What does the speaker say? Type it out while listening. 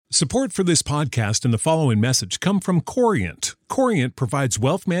Support for this podcast and the following message come from Corient. Corient provides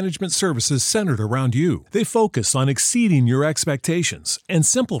wealth management services centered around you. They focus on exceeding your expectations and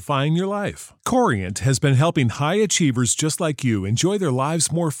simplifying your life. Corient has been helping high achievers just like you enjoy their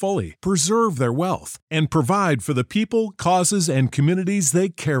lives more fully, preserve their wealth, and provide for the people, causes, and communities they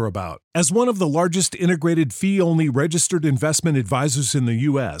care about. As one of the largest integrated fee-only registered investment advisors in the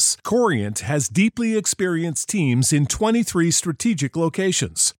U.S., Corient has deeply experienced teams in 23 strategic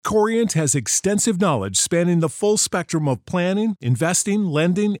locations. Corient has extensive knowledge spanning the full spectrum of planning, investing,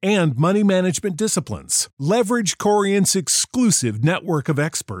 lending, and money management disciplines. Leverage Corient's exclusive network of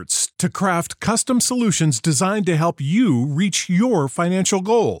experts to craft custom solutions designed to help you reach your financial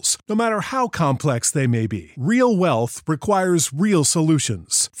goals, no matter how complex they may be. Real wealth requires real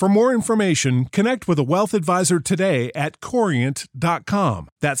solutions. For more information, connect with a wealth advisor today at Corient.com.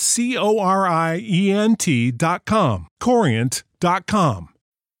 That's Corient.com. Corient.com.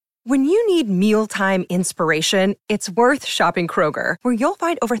 When you need mealtime inspiration, it's worth shopping Kroger, where you'll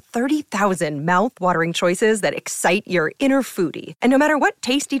find over 30,000 mouth-watering choices that excite your inner foodie. And no matter what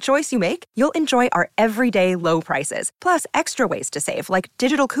tasty choice you make, you'll enjoy our everyday low prices, plus extra ways to save, like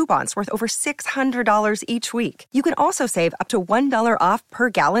digital coupons worth over $600 each week. You can also save up to $1 off per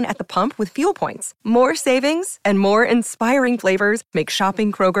gallon at the pump with fuel points. More savings and more inspiring flavors make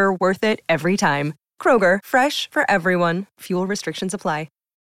shopping Kroger worth it every time. Kroger, fresh for everyone. Fuel restrictions apply.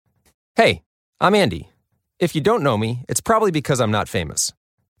 Hey, I'm Andy. If you don't know me, it's probably because I'm not famous.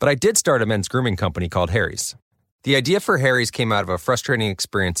 But I did start a men's grooming company called Harry's. The idea for Harry's came out of a frustrating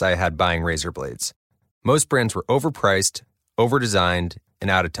experience I had buying razor blades. Most brands were overpriced, overdesigned, and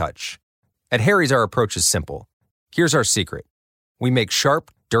out of touch. At Harry's, our approach is simple. Here's our secret. We make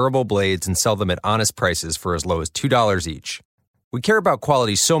sharp, durable blades and sell them at honest prices for as low as $2 each. We care about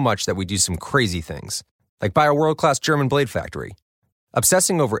quality so much that we do some crazy things, like buy a world-class German blade factory.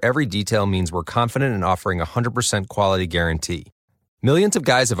 Obsessing over every detail means we're confident in offering a 100% quality guarantee. Millions of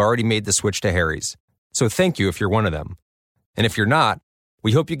guys have already made the switch to Harry's, so thank you if you're one of them. And if you're not,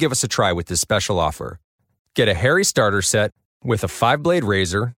 we hope you give us a try with this special offer. Get a Harry starter set with a 5-blade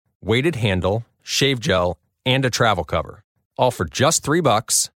razor, weighted handle, shave gel, and a travel cover. All for just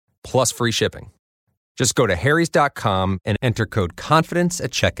 $3 plus free shipping. Just go to harrys.com and enter code CONFIDENCE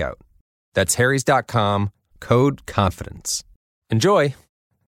at checkout. That's harrys.com, code CONFIDENCE. Enjoy!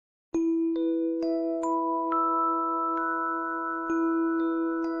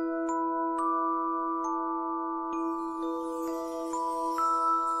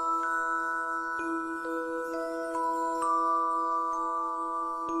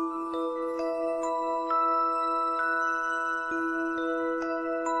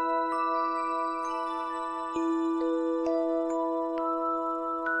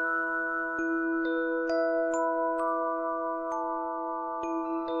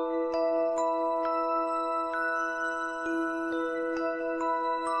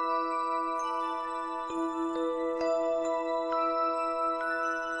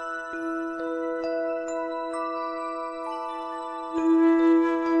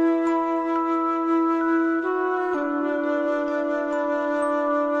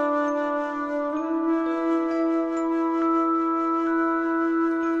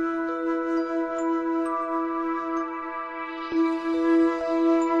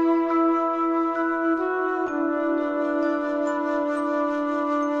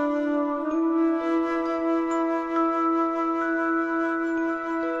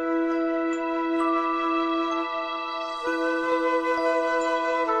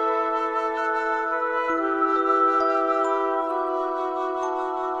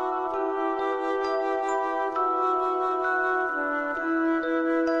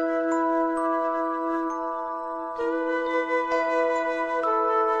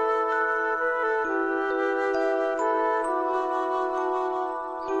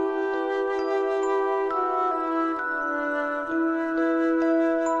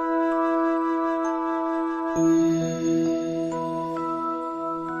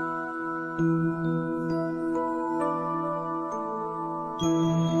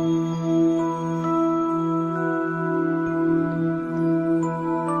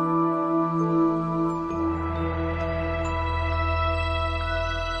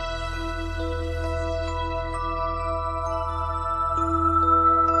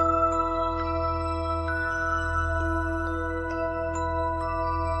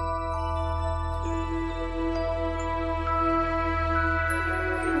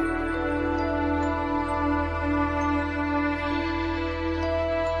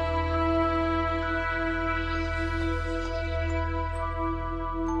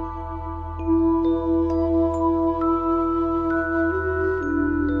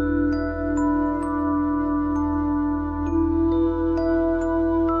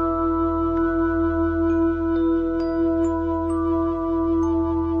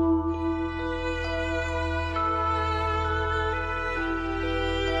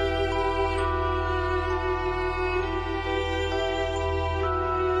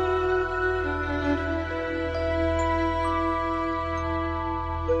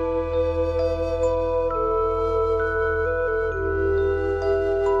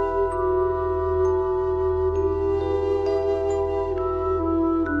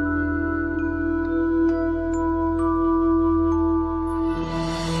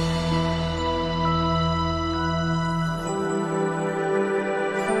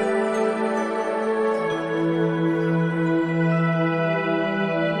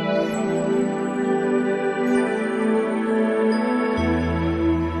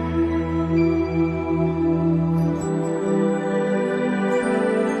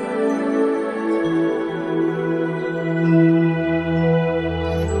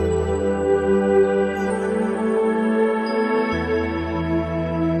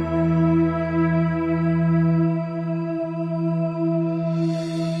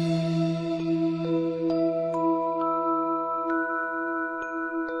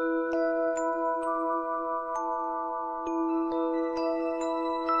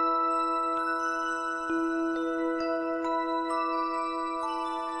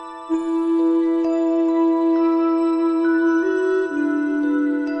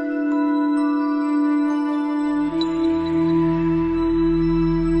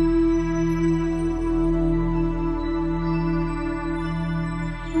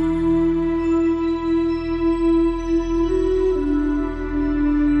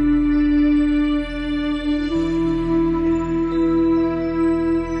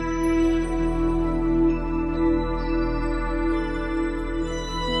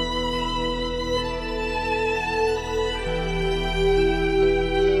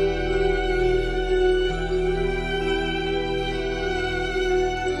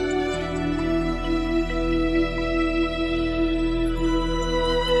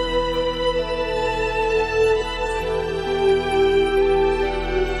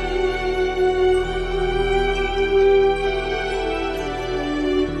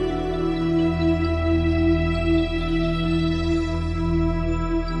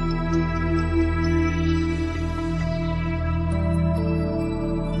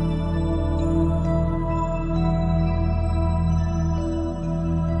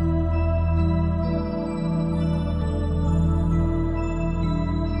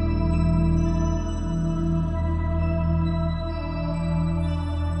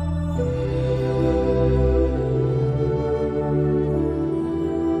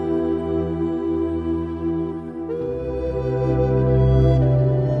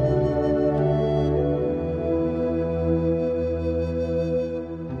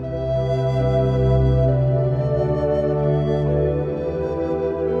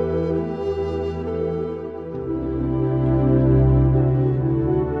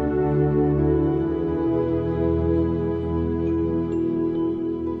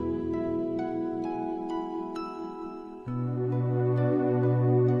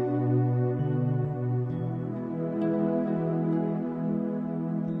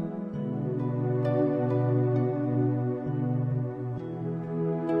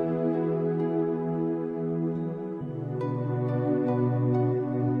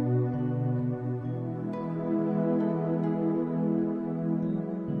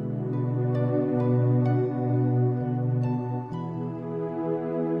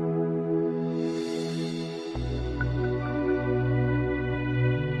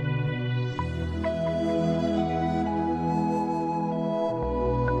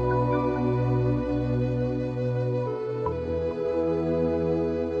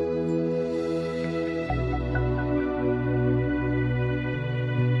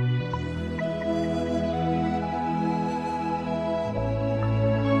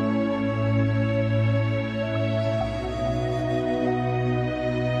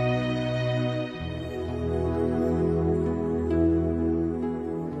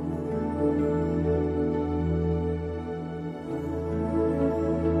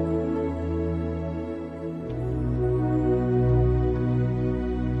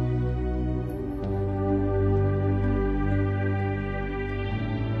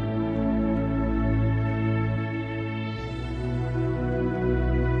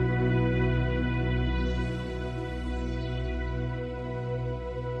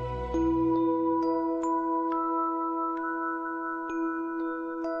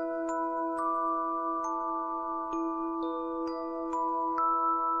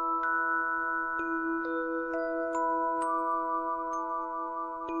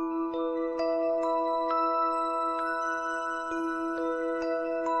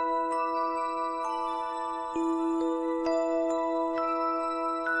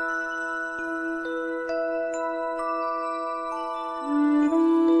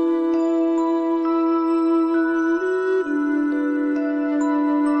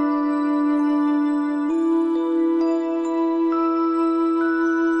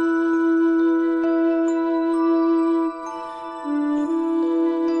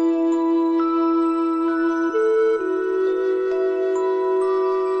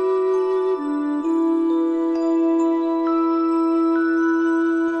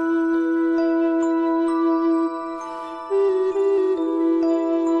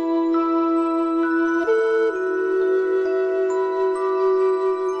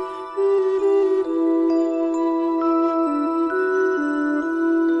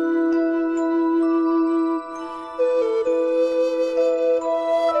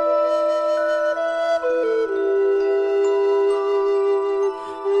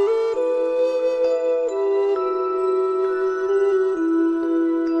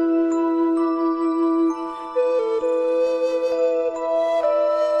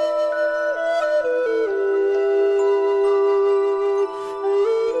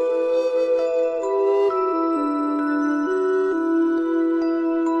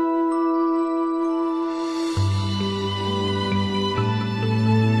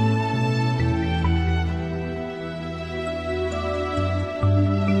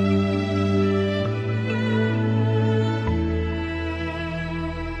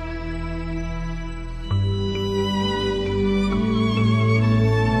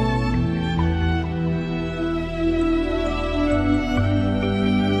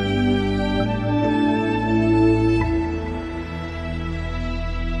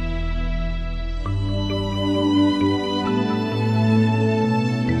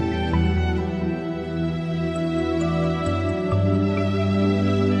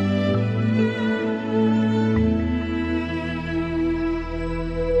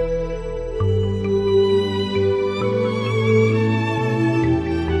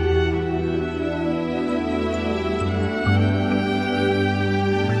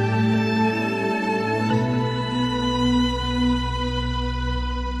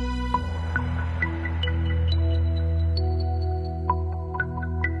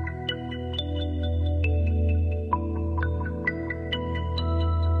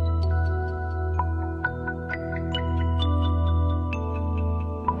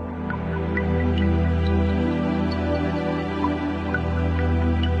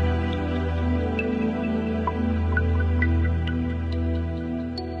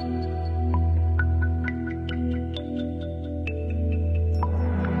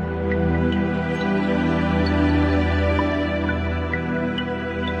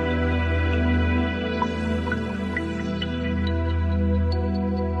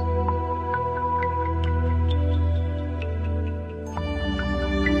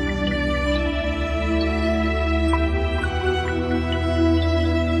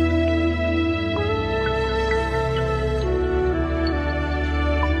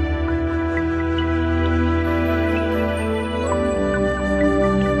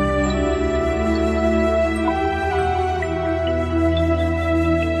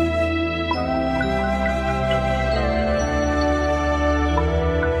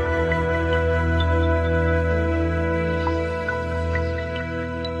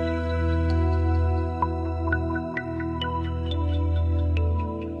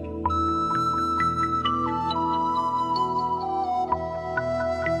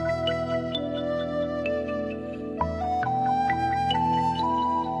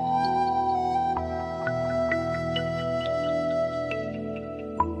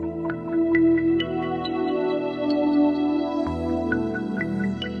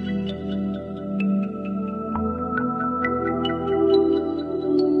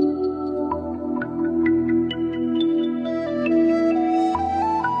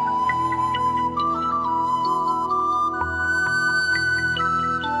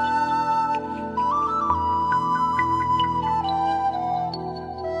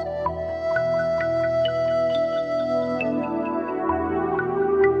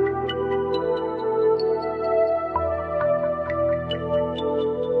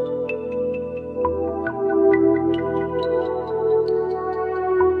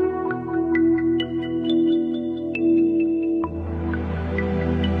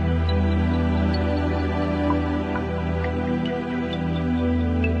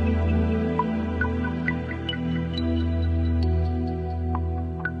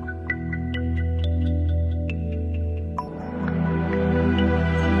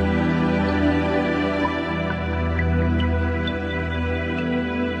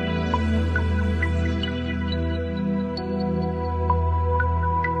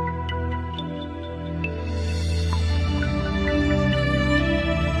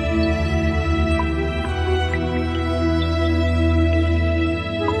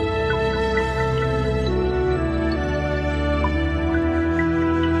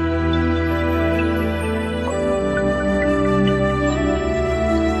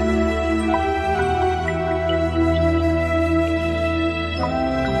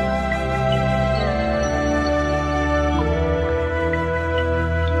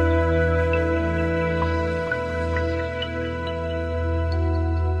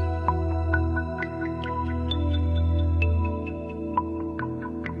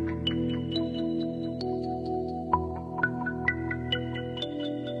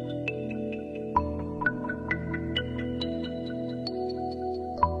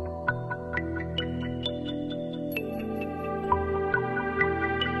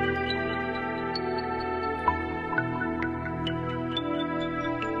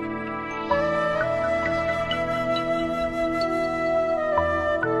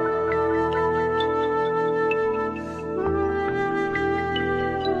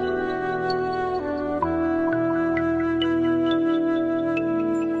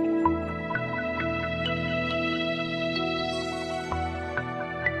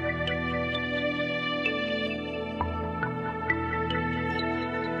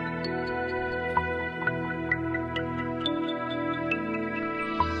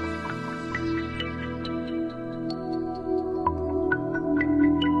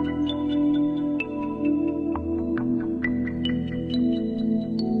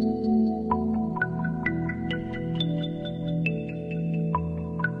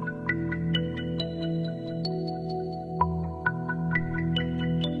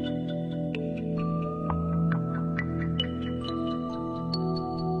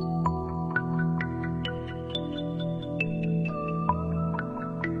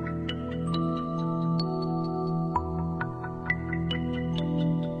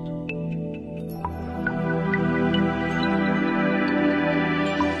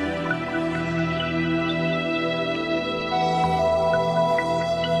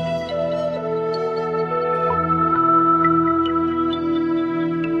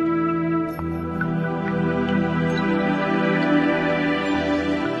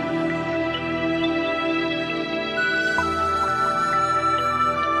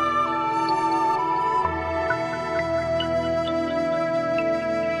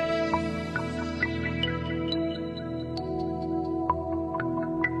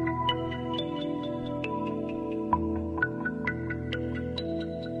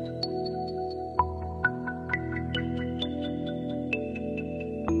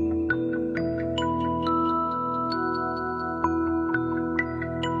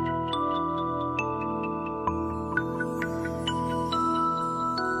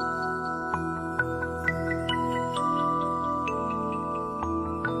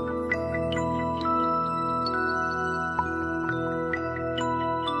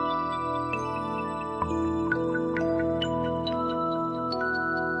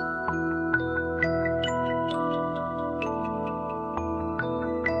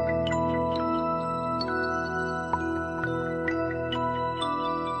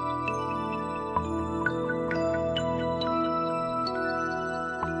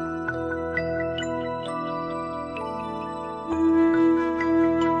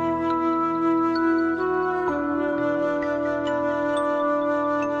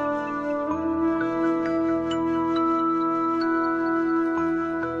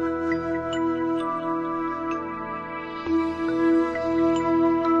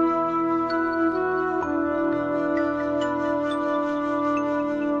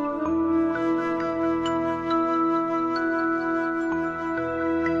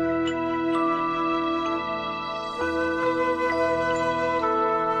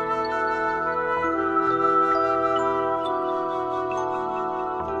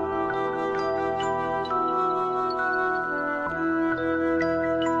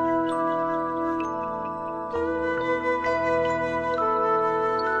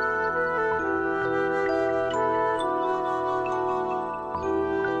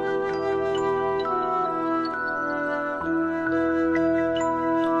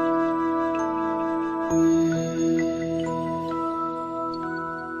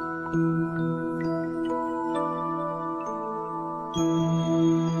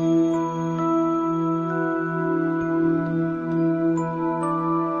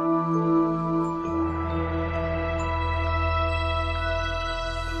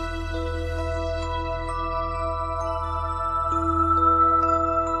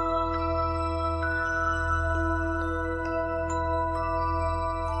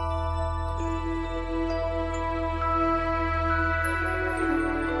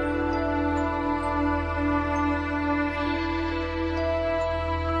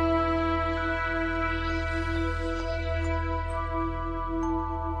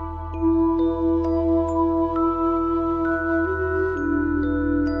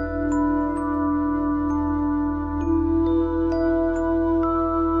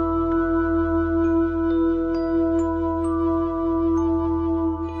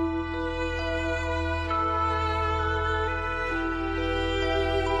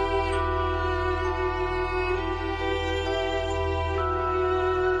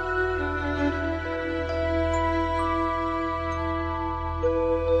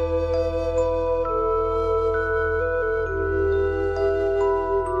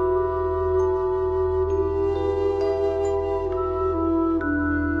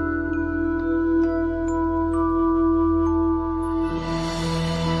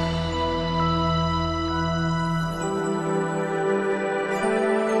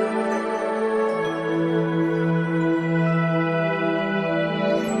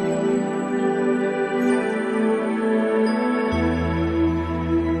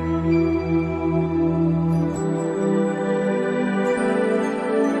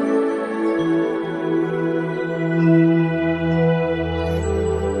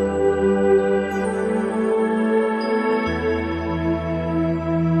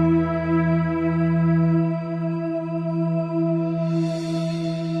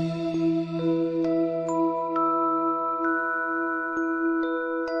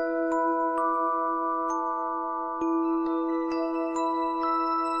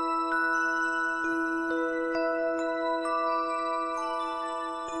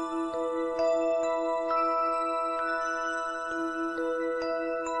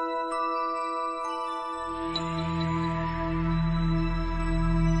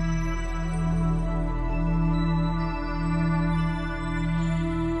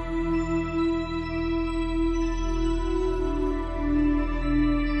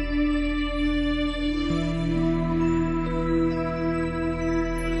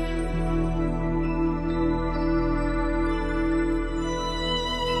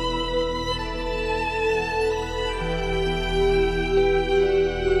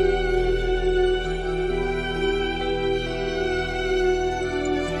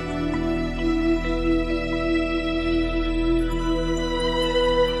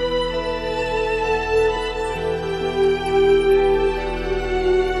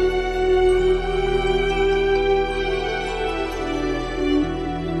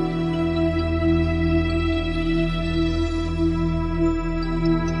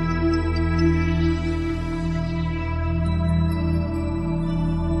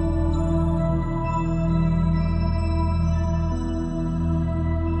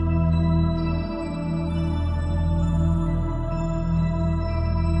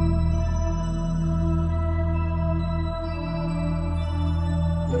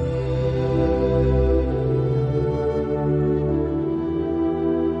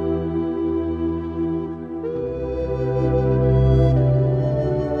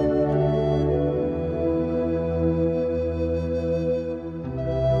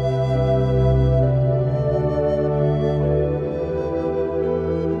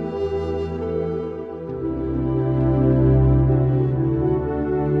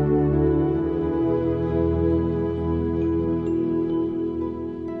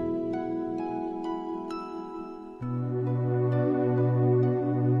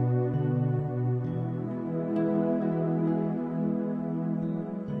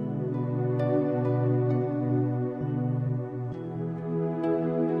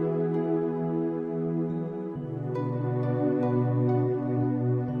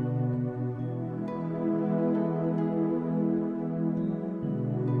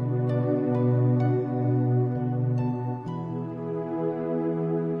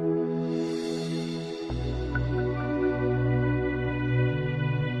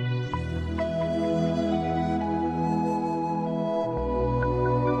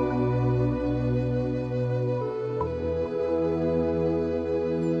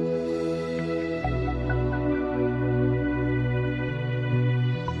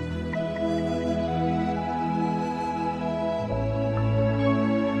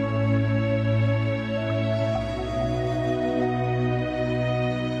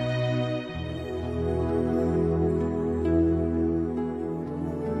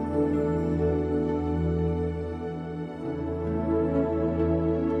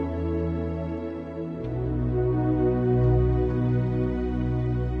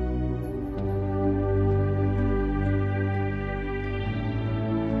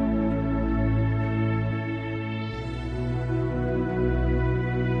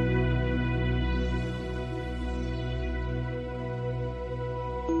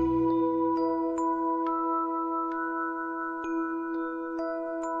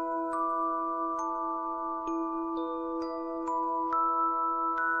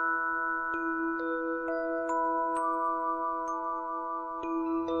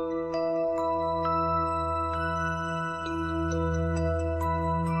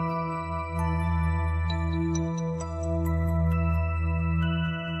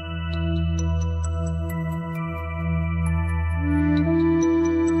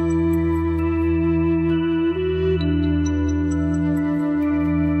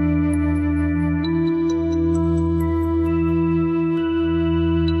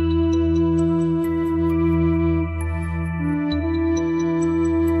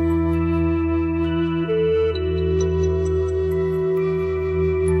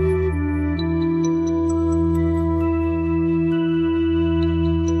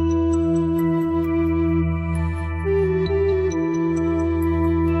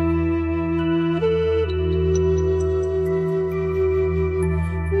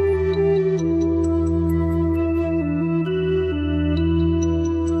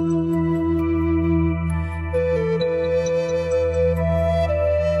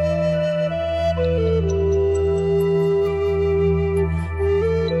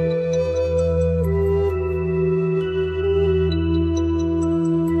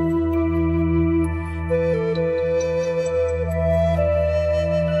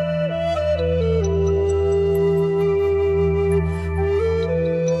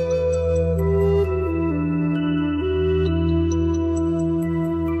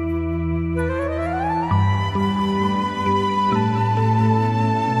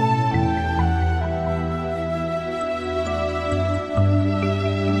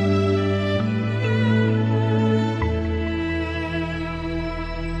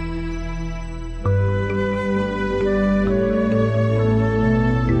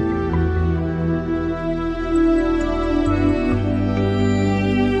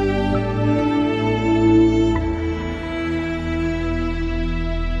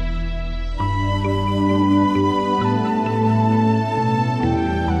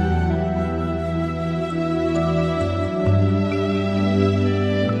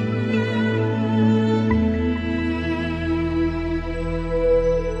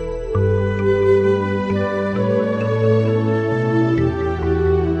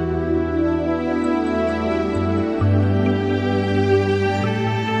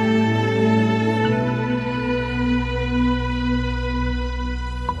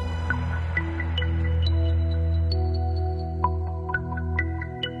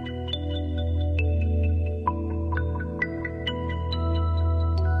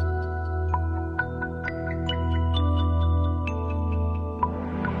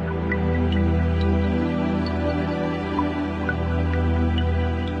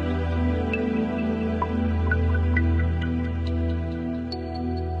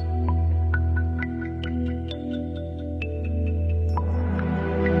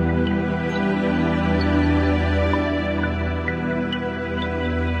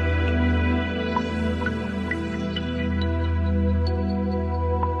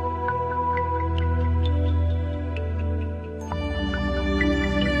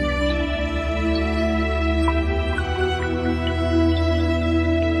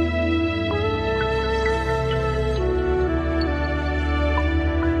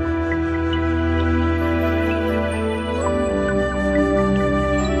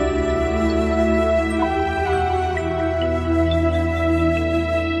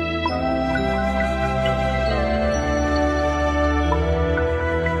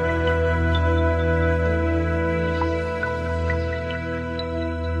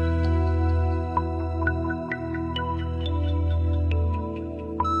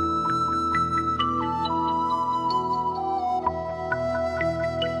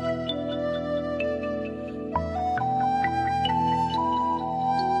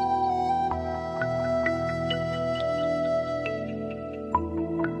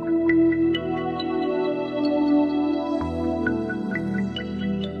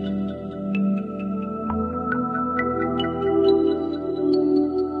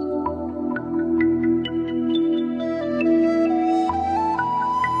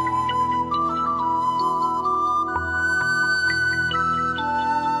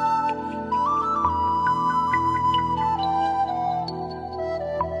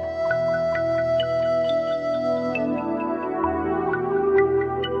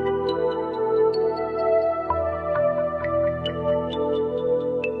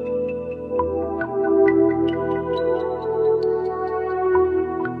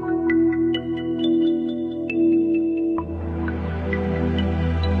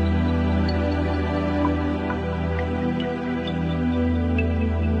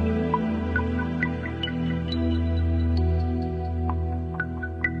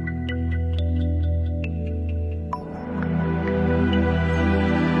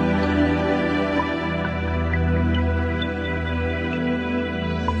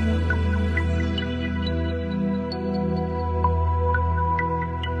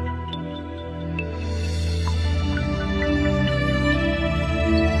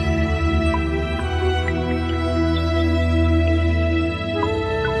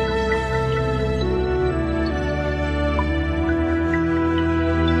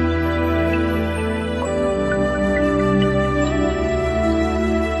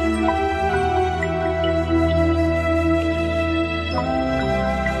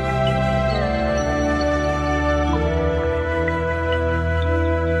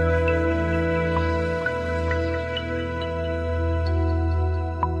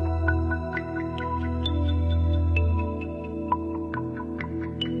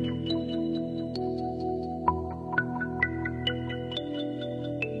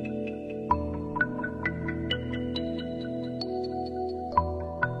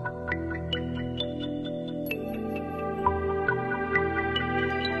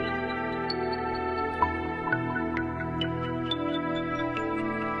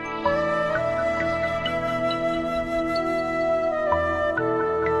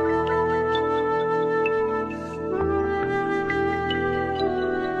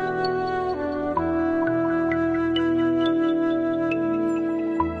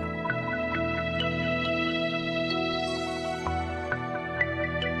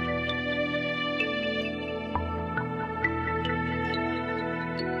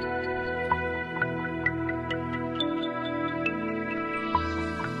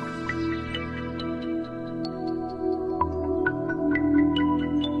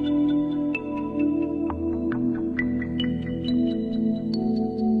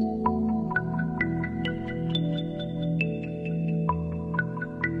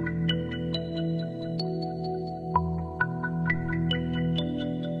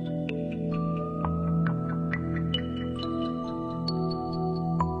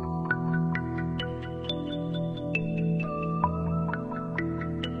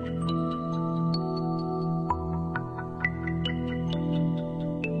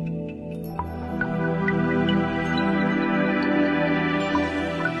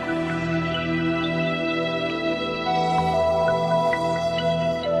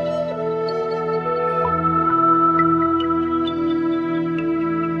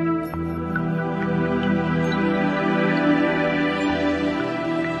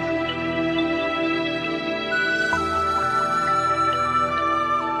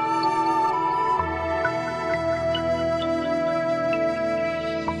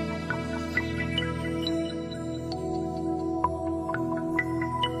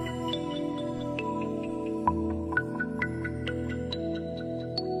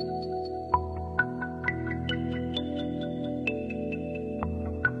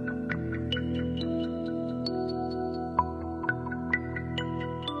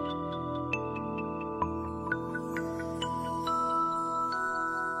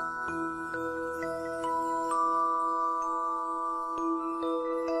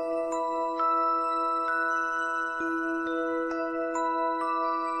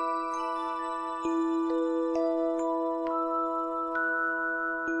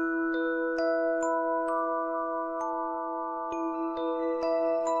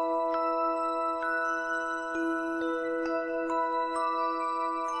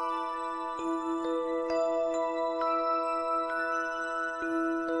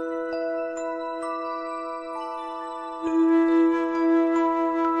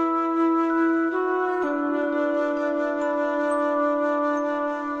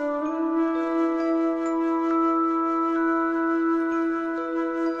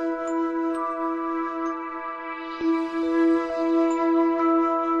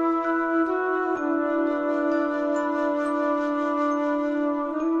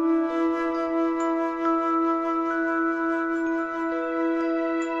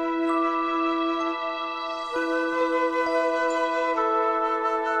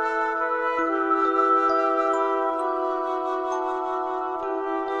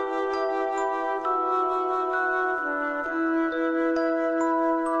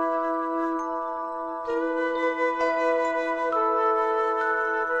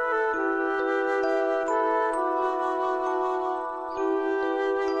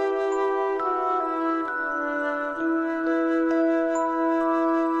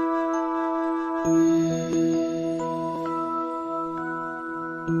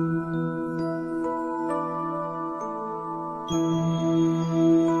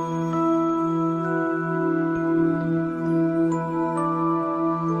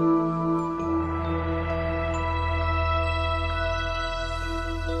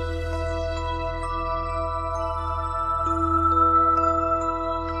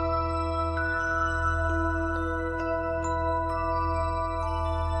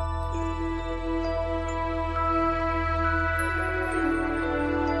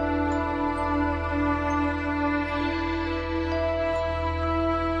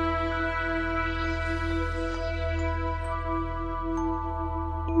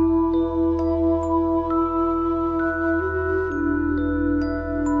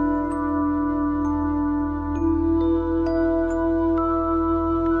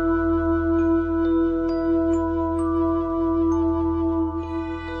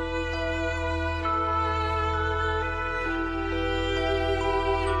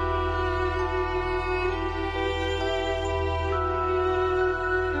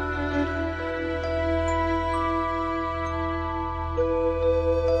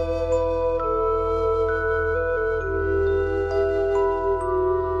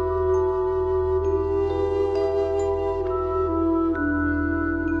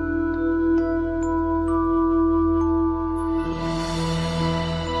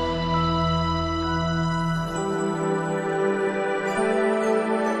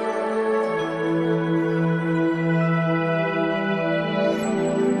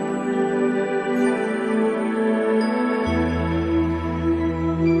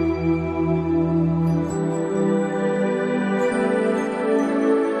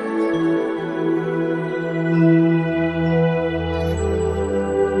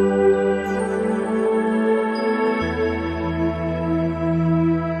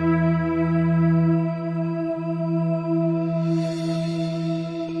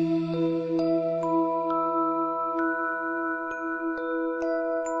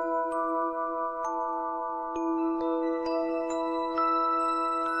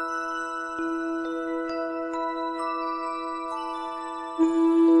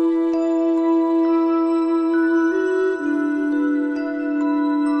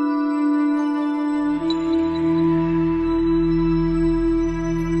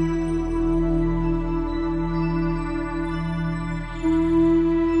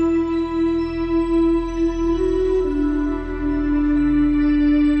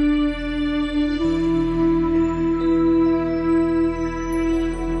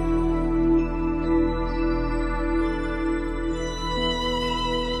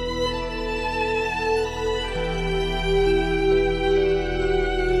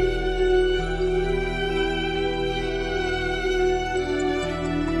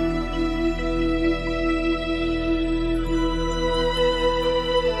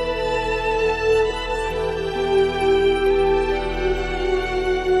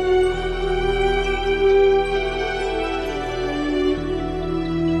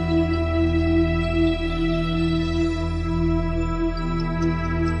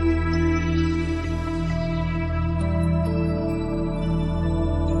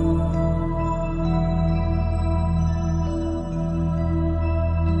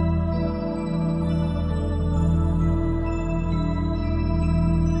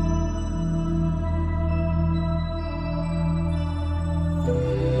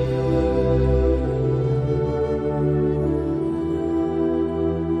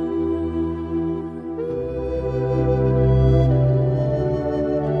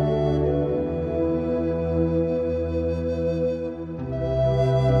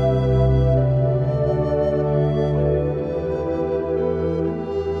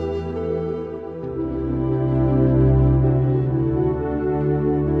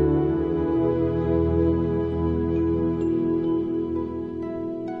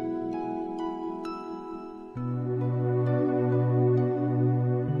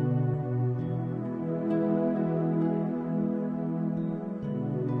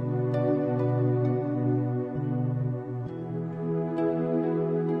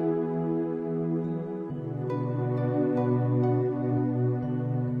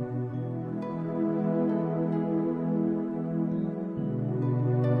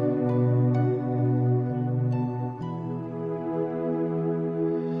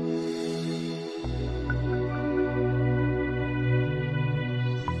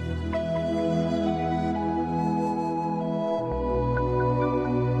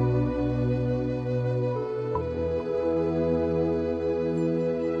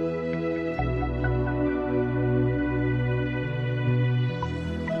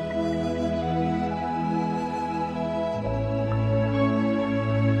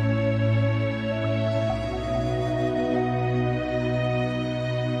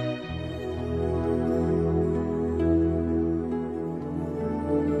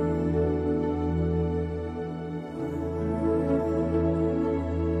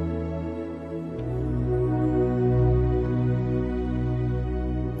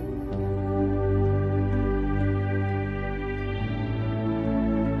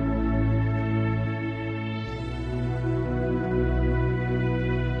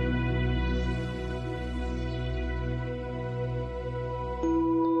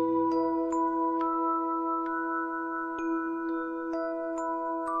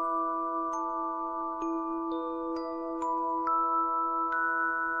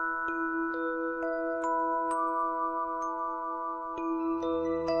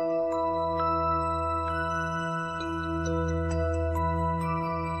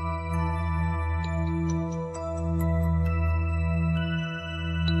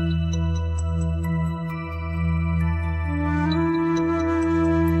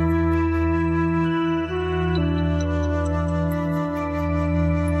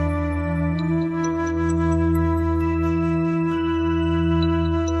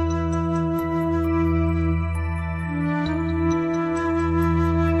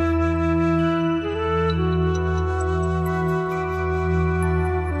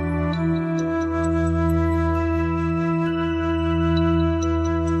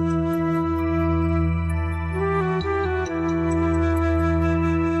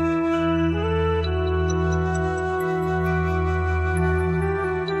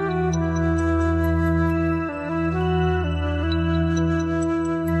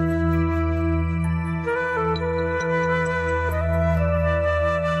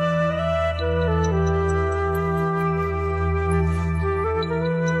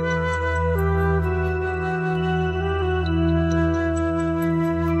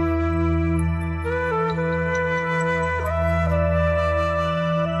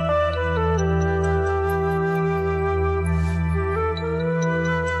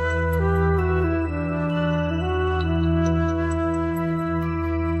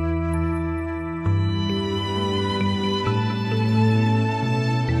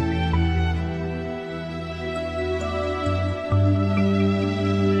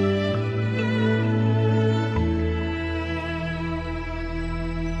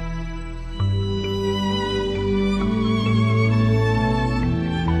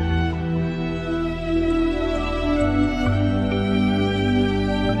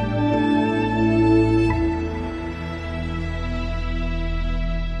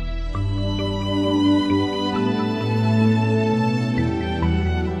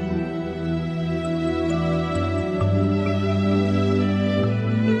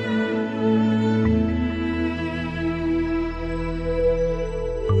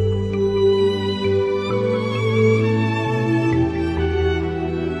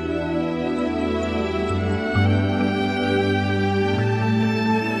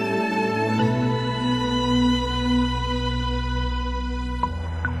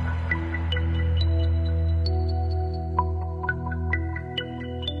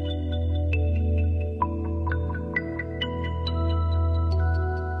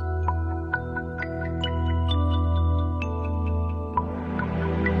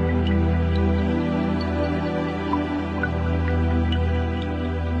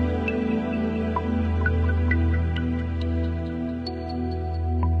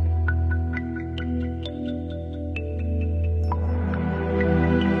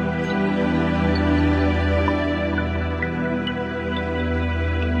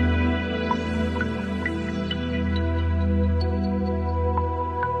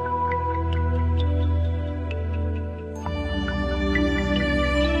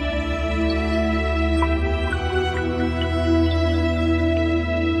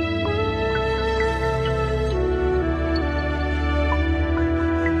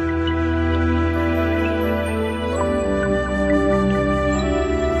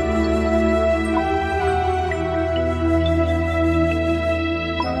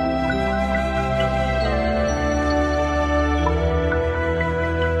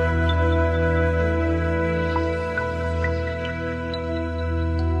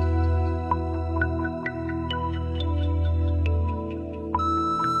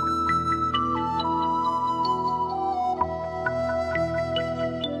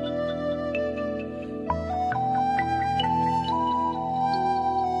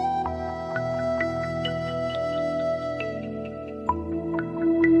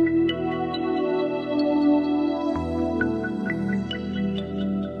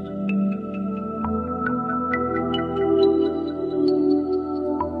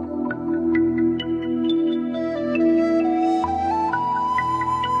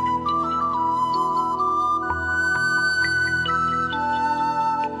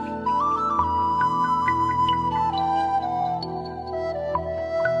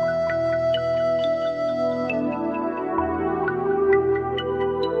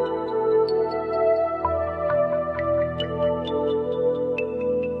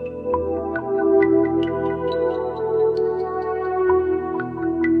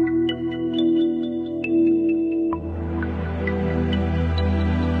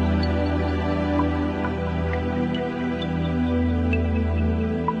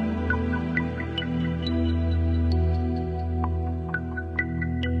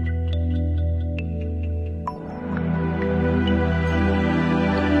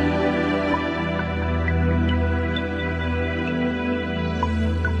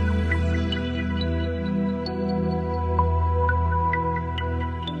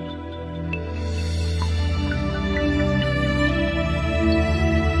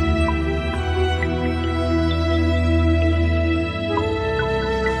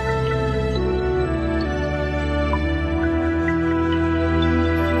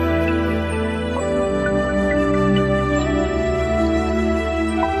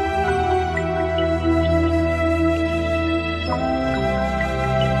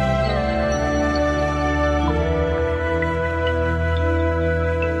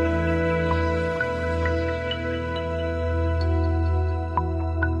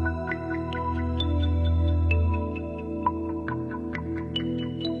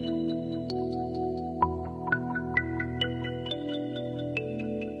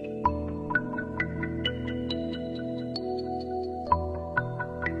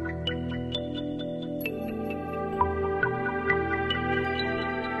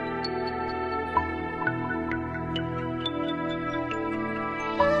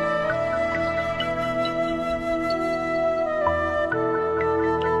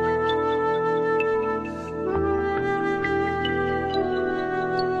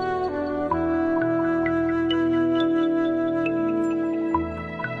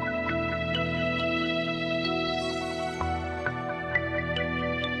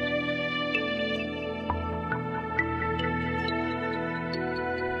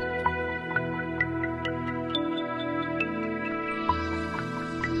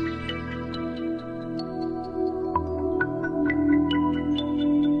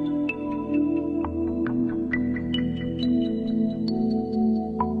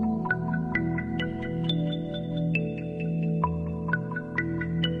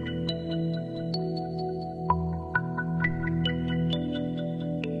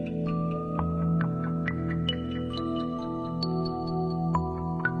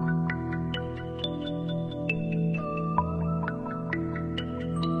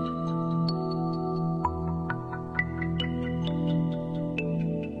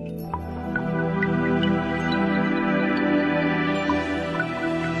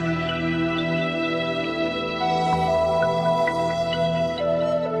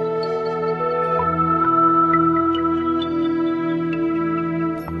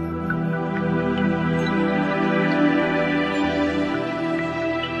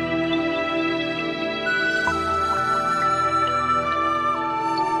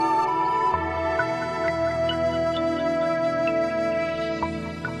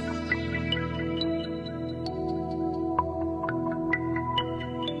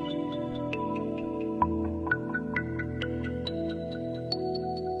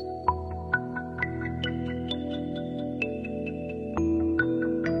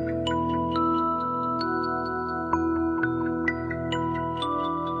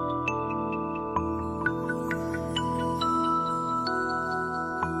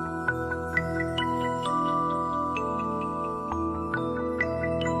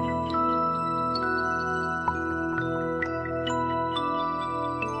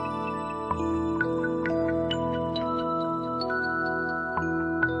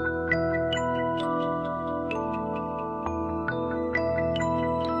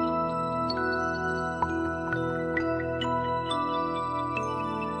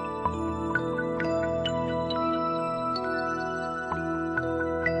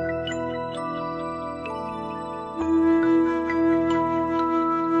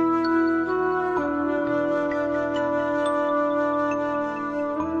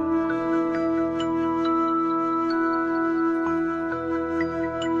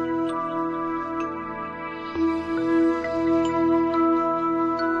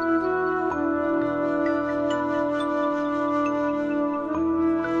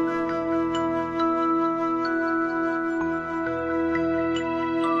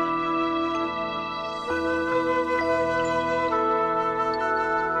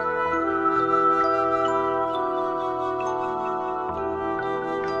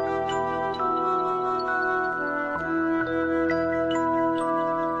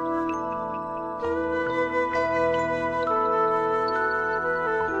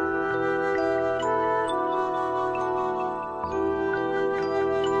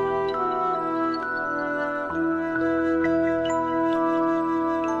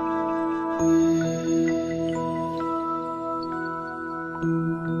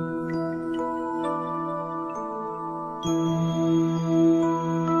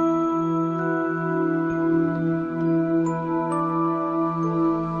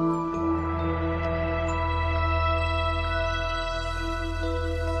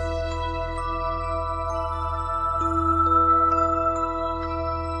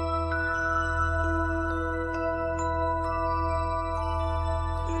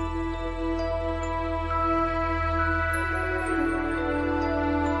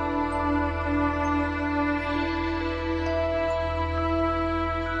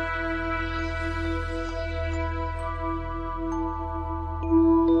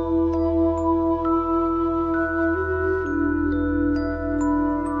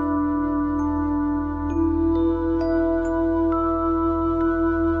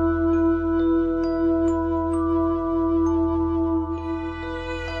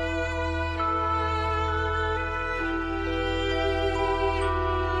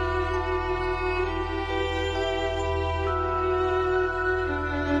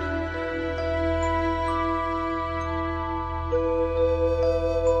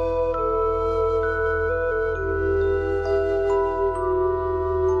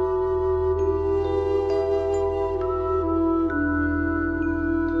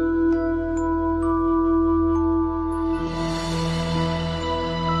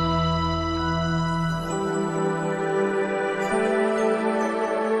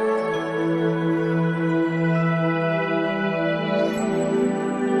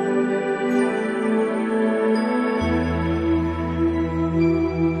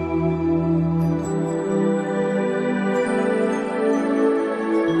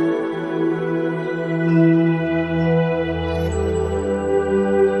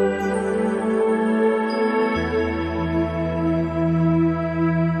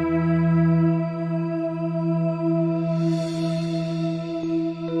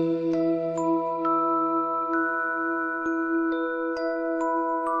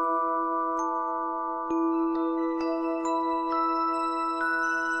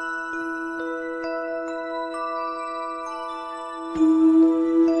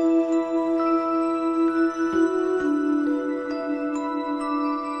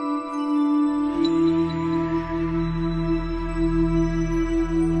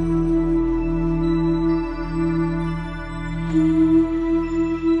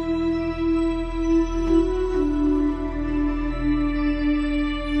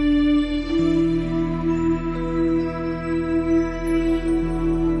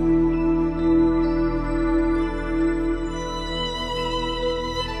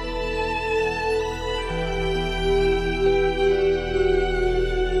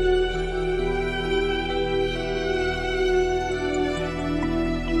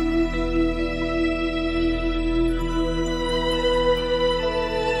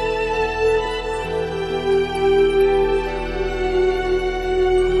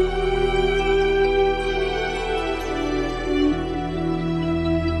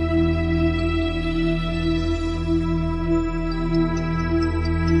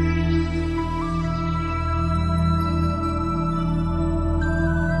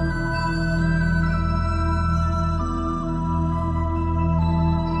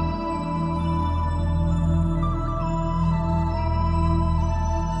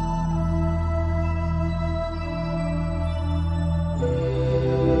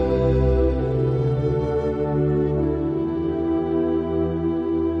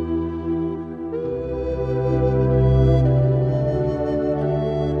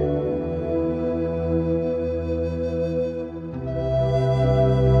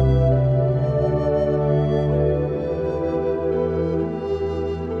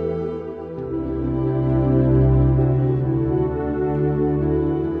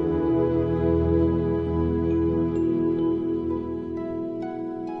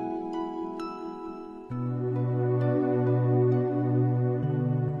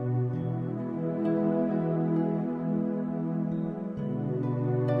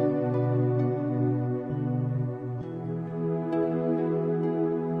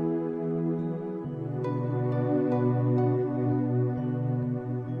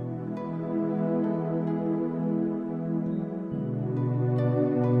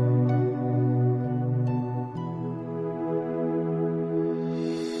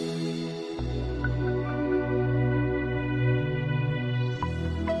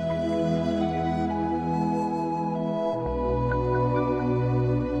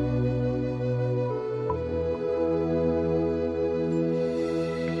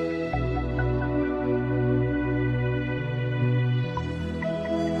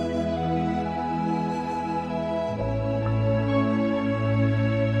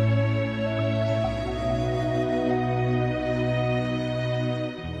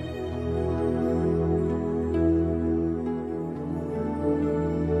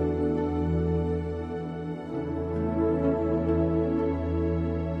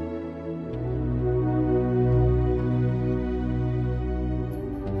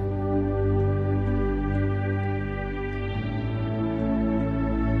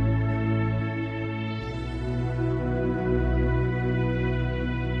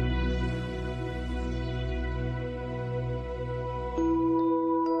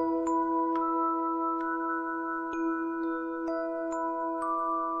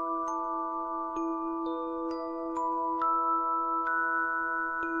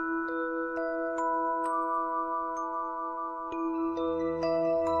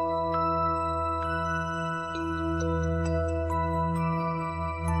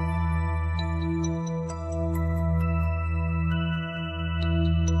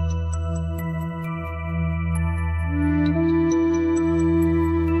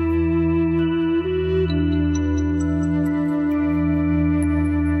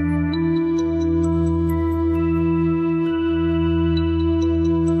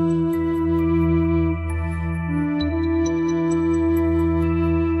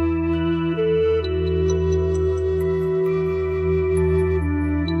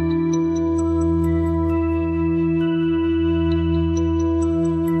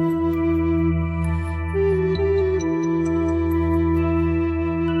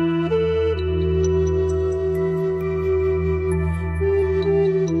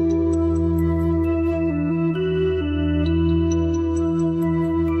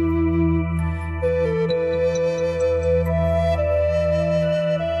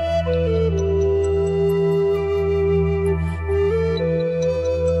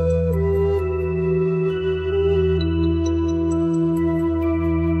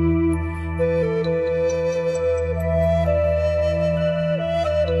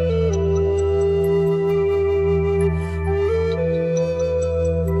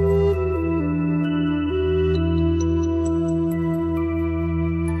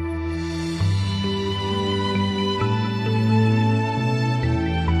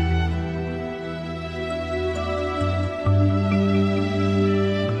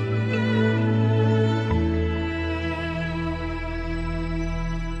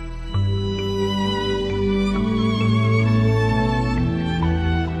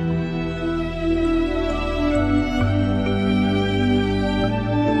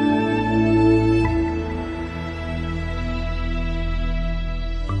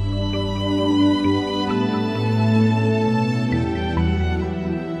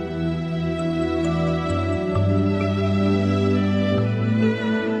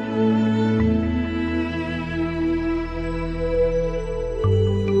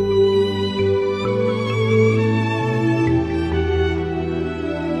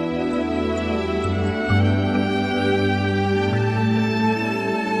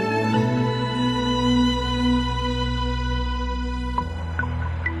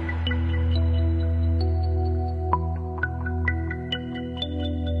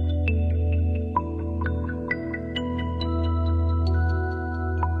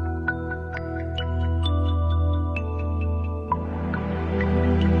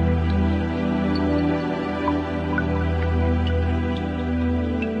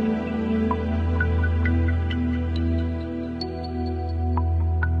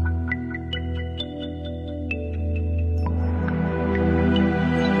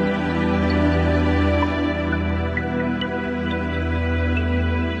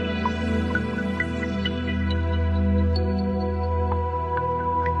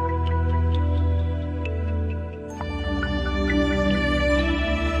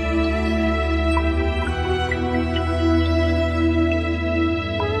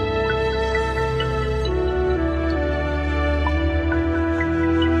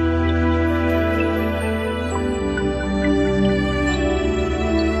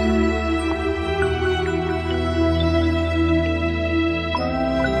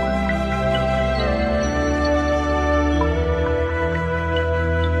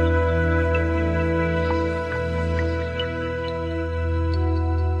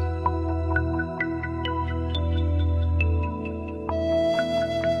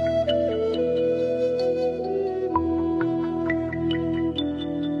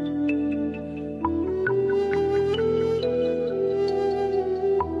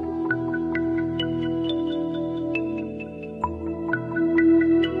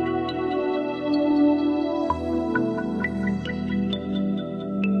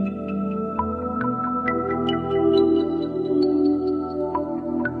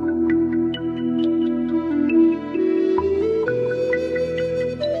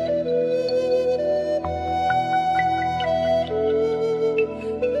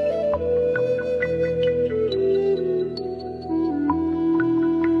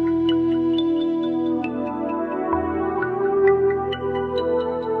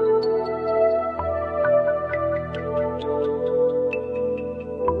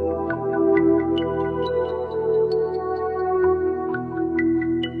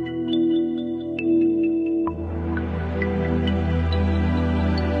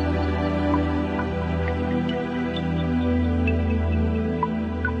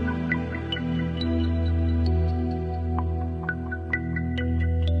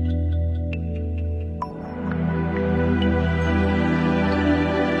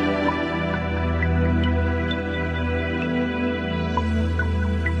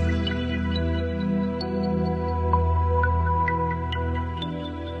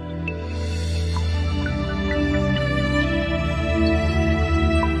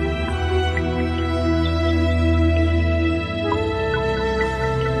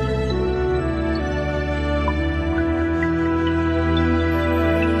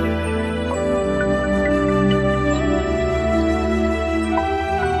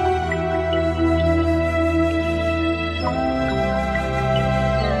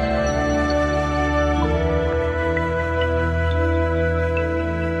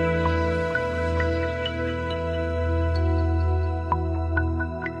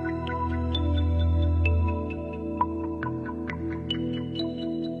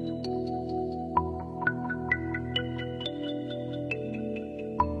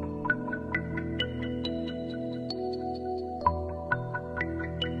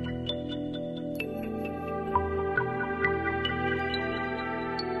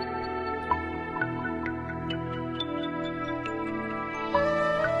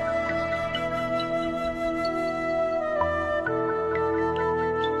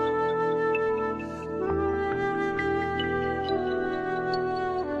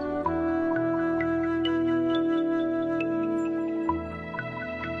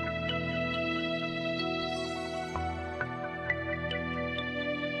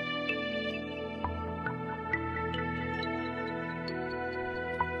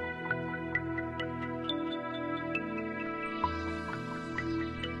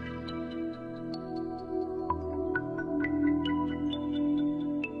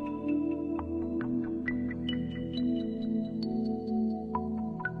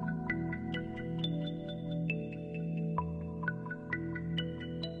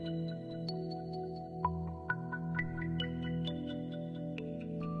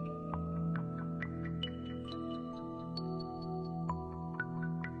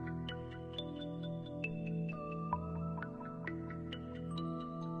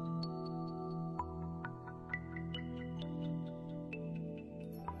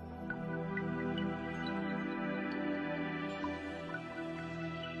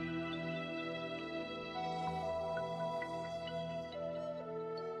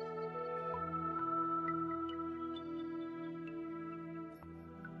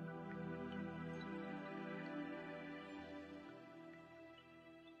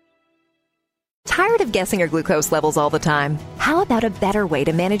 Tired of guessing your glucose levels all the time? How about a better way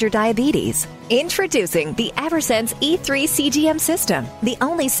to manage your diabetes? Introducing the Eversense E3 CGM system, the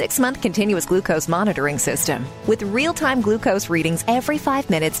only 6-month continuous glucose monitoring system. With real-time glucose readings every 5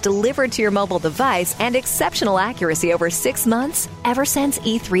 minutes delivered to your mobile device and exceptional accuracy over 6 months, Eversense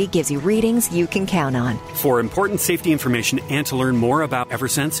E3 gives you readings you can count on. For important safety information and to learn more about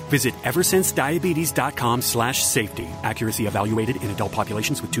Eversense, visit eversensediabetes.com/safety. Accuracy evaluated in adult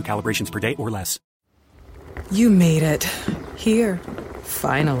populations with 2 calibrations per day or less. You made it. Here.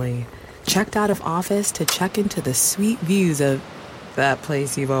 Finally. Checked out of office to check into the sweet views of that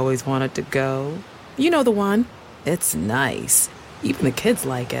place you've always wanted to go. You know the one. It's nice. Even the kids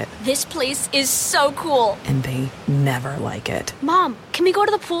like it. This place is so cool. And they never like it. Mom, can we go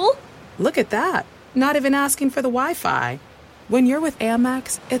to the pool? Look at that. Not even asking for the Wi-Fi. When you're with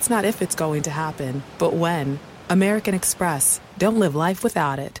Amex, it's not if it's going to happen, but when. American Express. Don't live life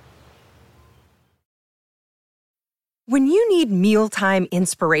without it. When you need mealtime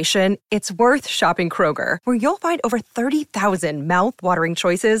inspiration, it's worth shopping Kroger, where you'll find over 30,000 mouth-watering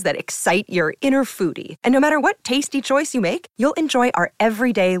choices that excite your inner foodie. And no matter what tasty choice you make, you'll enjoy our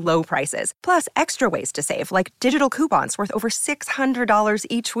everyday low prices, plus extra ways to save, like digital coupons worth over $600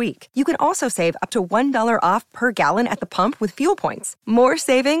 each week. You can also save up to $1 off per gallon at the pump with fuel points. More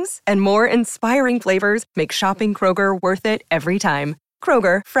savings and more inspiring flavors make shopping Kroger worth it every time.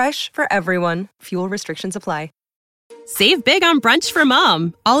 Kroger, fresh for everyone. Fuel restrictions apply. Save big on brunch for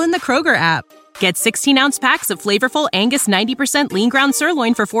mom, all in the Kroger app. Get 16-ounce packs of flavorful Angus 90% lean ground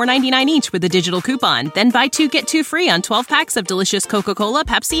sirloin for $4.99 each with a digital coupon. Then buy 2, get 2 free on 12 packs of delicious Coca-Cola,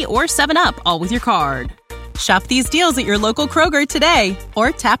 Pepsi, or 7-Up, all with your card. Shop these deals at your local Kroger today,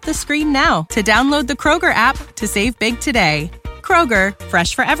 or tap the screen now to download the Kroger app to save big today. Kroger,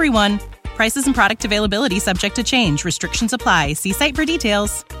 fresh for everyone. Prices and product availability subject to change. Restrictions apply. See site for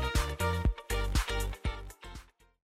details.